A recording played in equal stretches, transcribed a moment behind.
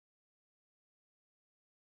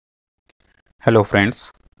Hello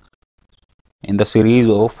friends, in the series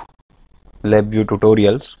of LabVIEW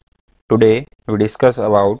tutorials, today we discuss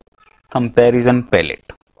about comparison palette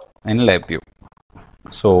in LabVIEW.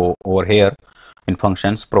 So over here in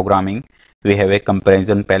functions programming, we have a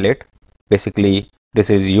comparison palette. Basically,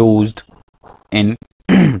 this is used in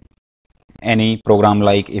any program,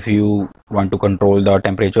 like if you want to control the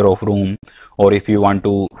temperature of room, or if you want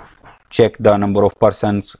to check the number of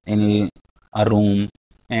persons in a room,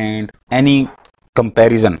 and any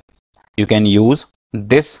comparison you can use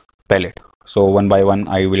this palette. So one by one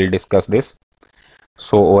I will discuss this.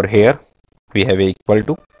 So over here we have a equal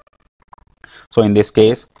to. So in this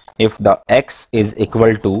case, if the x is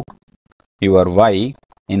equal to your y,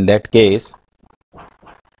 in that case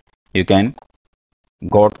you can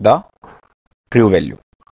got the true value.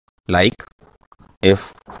 Like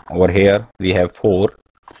if over here we have 4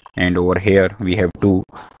 and over here we have 2,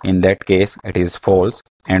 in that case it is false.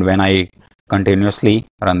 And when I continuously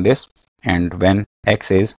run this, and when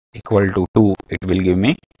x is equal to 2, it will give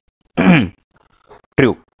me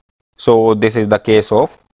true. So this is the case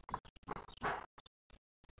of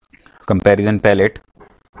comparison palette.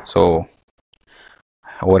 So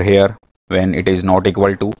over here, when it is not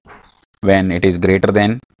equal to, when it is greater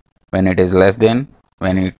than, when it is less than,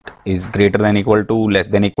 when it is greater than equal to, less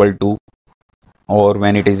than equal to, or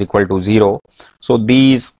when it is equal to 0. So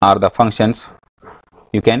these are the functions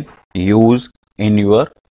you can use in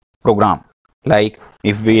your program. Like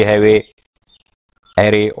if we have a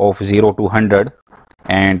array of 0 to 100,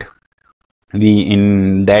 and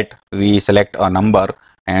we select a number,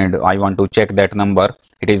 and I want to check that number,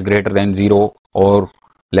 it is greater than 0 or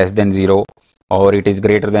less than 0, or it is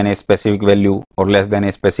greater than a specific value or less than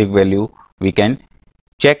a specific value, we can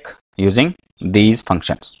check using these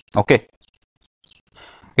functions. Okay,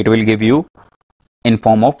 it will give you in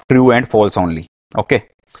form of true and false only. Okay,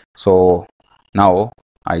 so now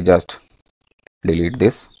I just delete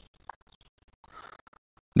this.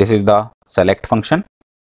 This is the select function.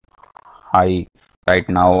 Right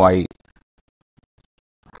now I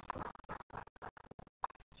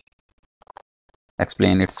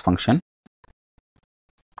explain its function.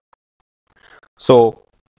 So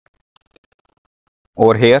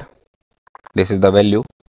over here, this is the value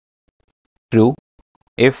true.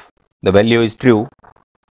 If the value is true,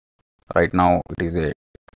 right now it is a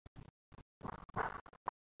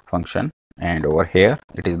function, and over here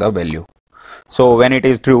it is the value. So when it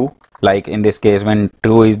is true, like in this case, when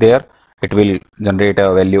true is there, it will generate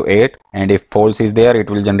a value 8, and if false is there, it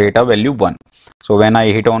will generate a value 1. So when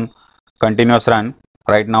I hit on continuous run,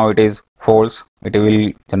 right now it is false, it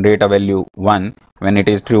will generate a value 1. When it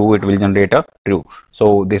is true, it will generate a true.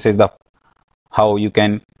 So this is the how you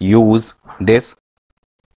can use this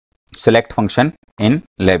select function in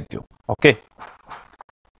LabVIEW. Okay,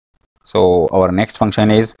 so our next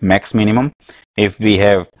function is max minimum. If we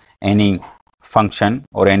have any function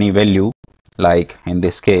or any value, like in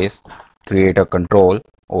this case, create a control.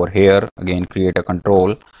 Over here again, create a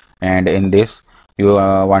control, and in this you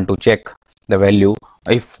want to check the value.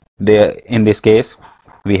 If in this case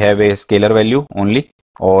we have a scalar value only,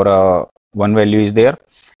 or one value is there.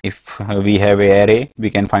 If we have a array, we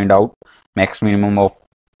can find out max minimum of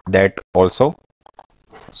that also.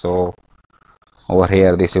 So over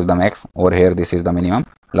here this is the max, over here this is the minimum.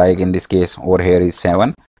 Like in this case, over here is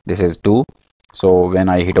 7, this is 2. So when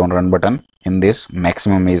I hit on run button, in this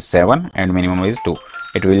maximum is 7 and minimum is 2.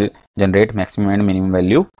 It will generate maximum and minimum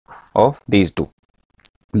value of these two.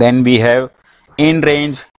 Then we have in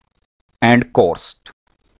range and cost.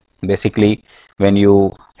 Basically, when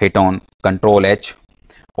you hit on Control H,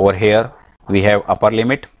 over here we have upper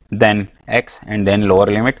limit, then x, and then lower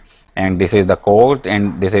limit, and this is the cost,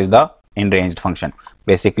 and this is the in ranged function.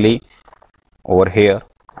 Basically over here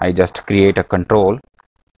I just create a control,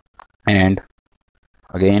 and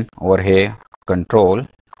again over here control,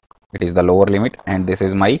 it is the lower limit, and this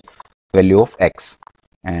is my value of x,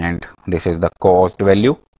 and this is the cost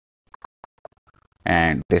value,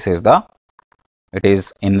 and this is the it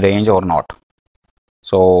is in range or not.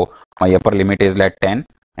 So my upper limit is like 10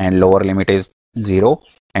 and lower limit is 0,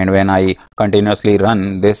 and when I continuously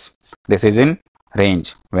run this, this is in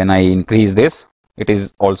range. When I increase this, it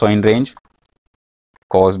is also in range.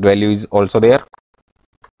 Cost value is also there.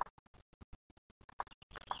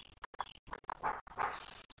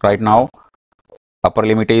 Right now upper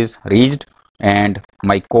limit is reached and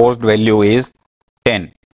my cost value is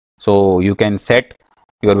 10. So you can set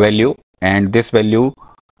your value, and this value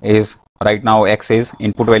is right now x is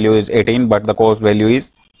input value is 18, but the cost value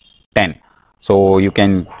is 10. So you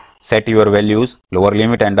can set your values lower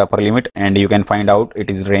limit and upper limit, and you can find out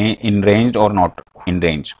it is in range or not in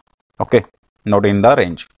range. Okay, not in the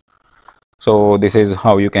range. So this is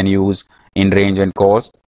how you can use in range and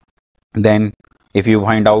cost. Then if you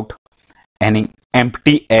find out any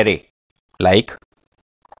empty array, like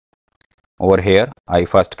over here I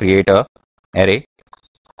first create a array,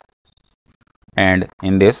 and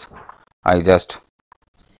in this I just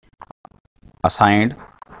assigned,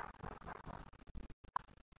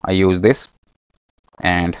 I use this,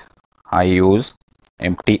 and I use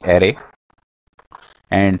empty array,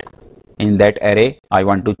 and in that array I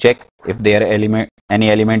want to check if there any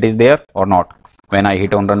element is there or not when I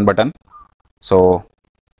hit on run button. So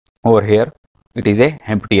over here it is a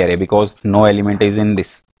empty array because no element is in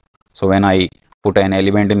this. So when I put an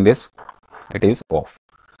element in this, it is off.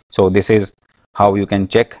 So this is how you can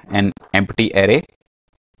check an empty array.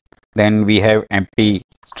 Then we have empty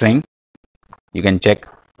string, you can check.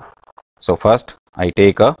 So first I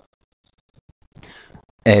take a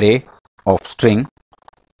array of string,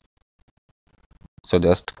 so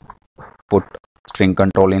just put string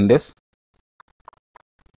control in this,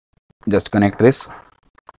 just connect this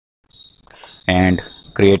and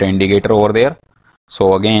create an indicator over there.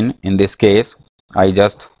 So again in this case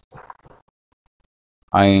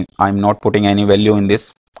I'm not putting any value in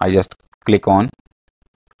this, I just click on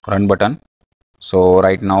run button. So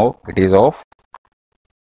right now it is off.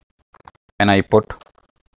 When I put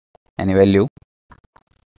any value,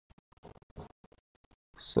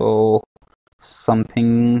 so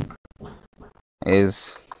something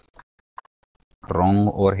is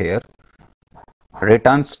wrong over here.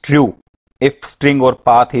 Returns true if string or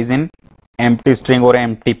path is in empty string or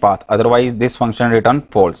empty path, otherwise this function return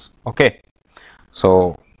false. Okay,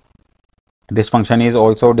 so this function is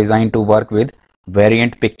also designed to work with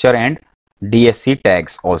variant picture and DSC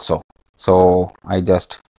tags also. So I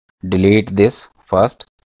just delete this first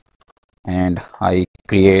and I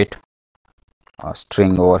create a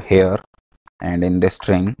string over here, and in this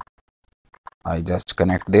string I just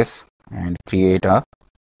connect this and create a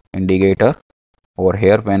indicator over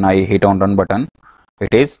here. When I hit on run button,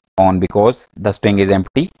 it is on because the string is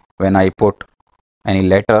empty. When I put any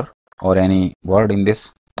letter or any word in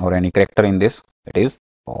this or any character in this, it is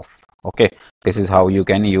off. Okay, this is how you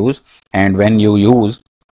can use. And when you use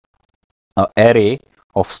a array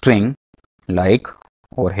of string, like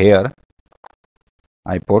over here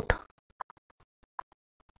I put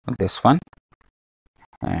this one,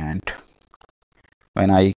 and when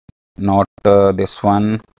I not this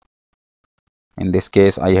one, in this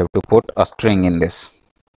case I have to put a string in this.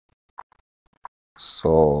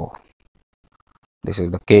 So this is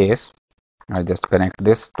the case, I just connect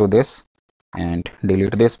this to this and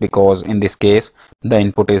delete this because in this case the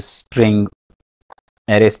input is string,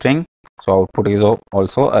 array string, so output is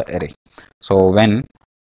also a array. So when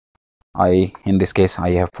in this case I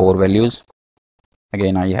have 4 values,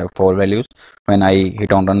 again I have 4 values. When I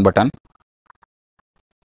hit on run button,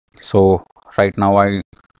 so right now I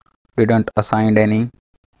didn't assign any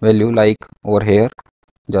value, like over here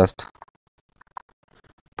just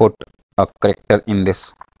put a character in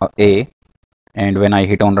this a, and when I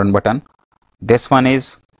hit on run button, this one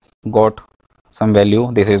is got some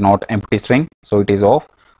value, this is not empty string, so it is off.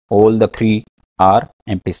 All the 3 are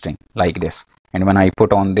empty string like this, and when I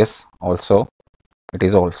put on this also, it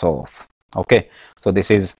is also off. Okay, so this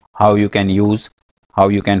is how you can use, how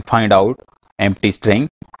you can find out empty string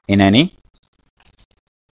in any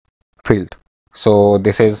field. So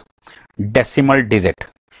this is decimal digit,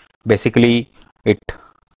 basically it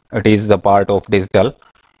is the part of digital.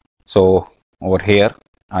 So over here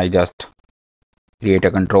I just create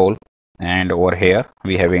a control, and over here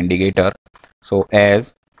we have indicator. So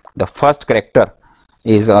as the first character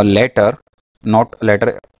is a letter, not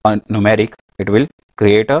letter numeric, it will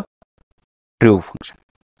create a true function.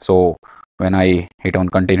 So when I hit on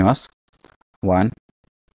continuous 1,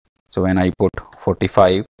 so when I put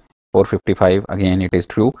 45 or 55, again it is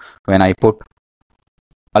true. When I put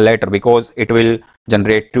a letter, because it will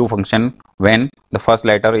generate true function when the first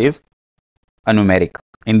letter is a numeric,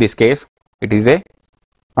 in this case it is a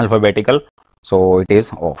alphabetical, so it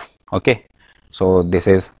is off. Okay, so this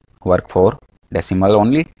is work for decimal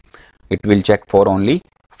only, it will check for only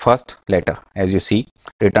first letter. As you see,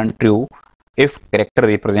 return true if character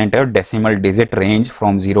represent a decimal digit range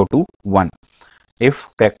from 0 to 1. If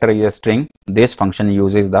character is a string, this function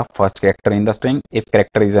uses the first character in the string. If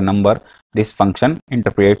character is a number, this function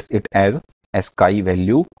interprets it as ASCII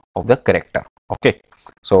value of the character. Okay,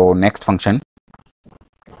 so next function,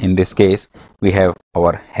 in this case we have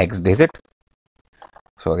our hex digit.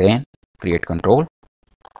 So again create control,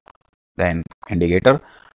 then indicator.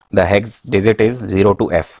 The hex digit is 0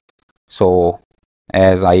 to F. So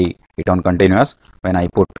as I hit on continuous, when I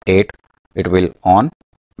put 8, it will on.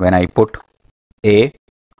 When I put A,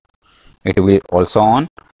 it will also on.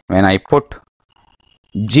 When I put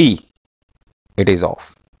G, it is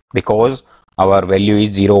off, because our value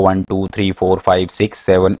is 0 1 2 3 4 5 6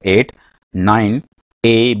 7 8 9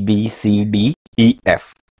 A B C D E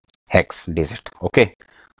F hex digit. Okay,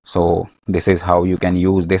 so this is how you can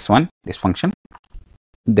use this function.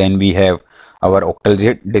 Then we have our octal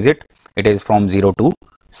digit. It is from 0 to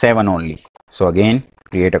 7 only. So again,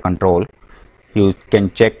 create a control. You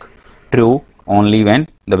can check true only when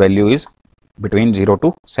the value is between 0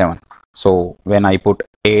 to 7. So when I put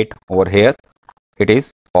 8 over here, it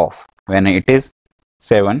is off. When it is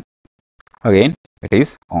 7, again it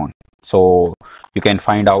is on. So you can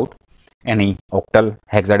find out any octal,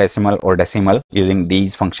 hexadecimal or decimal using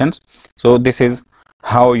these functions. So this is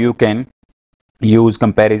how you can use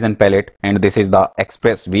comparison palette, and this is the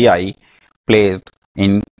express vi placed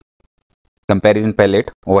in comparison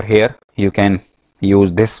palette. Over here you can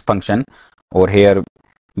use this function. Over here,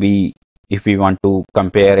 if we want to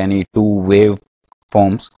compare any two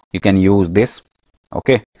waveforms, you can use this.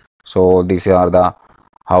 Okay, so these are the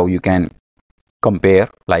how you can compare,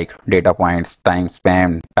 like data points, time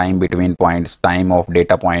span, time between points, time of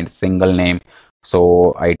data points, single name.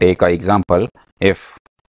 So I take an example, if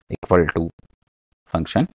equal to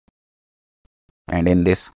function, and in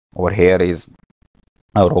this, over here is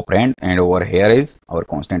our operand and over here is our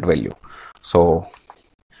constant value. So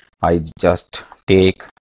I just create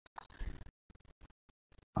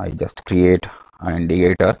an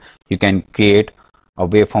indicator. You can create a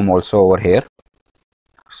waveform also over here.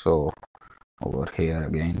 So over here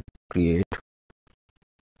again, create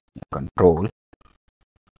a control,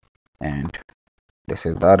 and this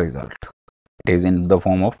is the result. It is in the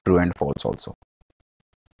form of true and false also.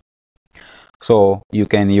 So you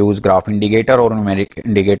can use graph indicator or numeric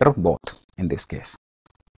indicator, both in this case.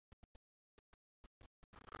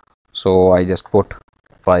 So I just put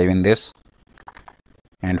 5 in this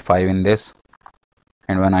and 5 in this,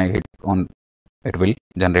 and when I hit on, it will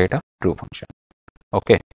generate a true function.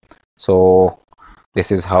 Okay, so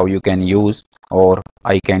this is how you can use. Or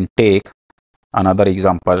I can take another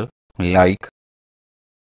example, like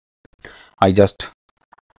I just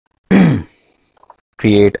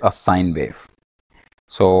create a sine wave.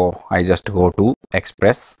 So I just go to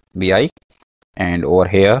express vi, and over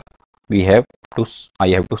here I have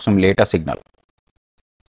to simulate a signal.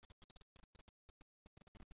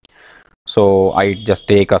 So I just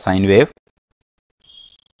take a sine wave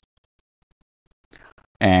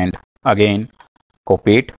and again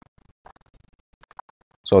copy it.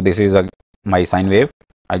 So this is my sine wave.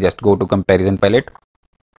 I just go to comparison palette.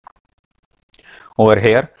 Over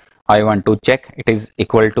here I want to check it is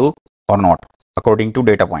equal to or not according to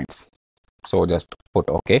data points. So just put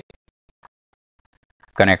OK,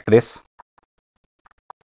 connect this,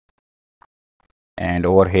 and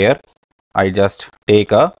over here I just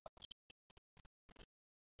take a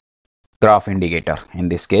graph indicator in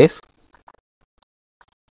this case.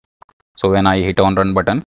 So when I hit on run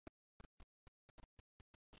button,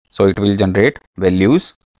 so it will generate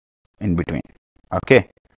values in between. Okay,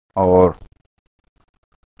 or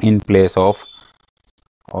in place of,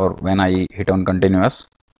 or when I hit on continuous,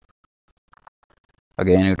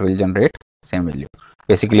 again it will generate same value.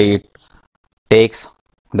 Basically it takes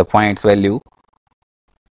the points value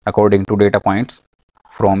according to data points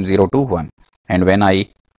from 0 to 1, and when I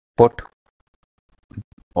put,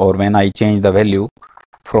 or when I change the value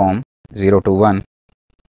from 0 to 1,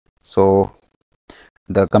 so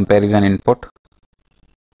the comparison input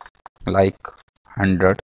like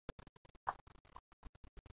 100,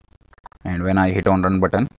 and when I hit on run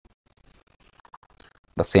button,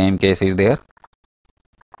 the same case is there.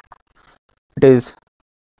 It is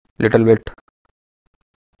little bit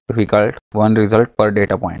difficult, one result per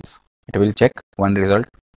data points. It will check one result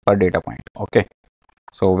per data point. Okay,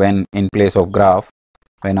 so when in place of graph,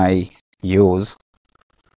 when I use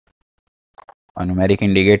a numeric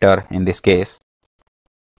indicator in this case,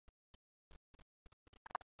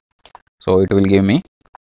 so it will give me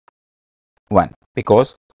 1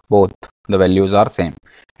 because both the values are same.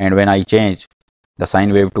 And when I change the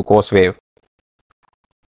sine wave to cos wave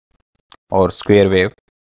or square wave,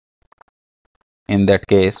 in that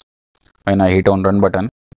case when I hit on run button,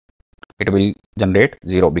 it will generate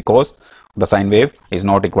 0 because the sine wave is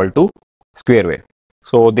not equal to square wave.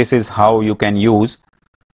 So this is how you can use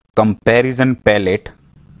comparison palette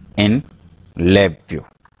in LabVIEW.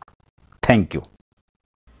 Thank you.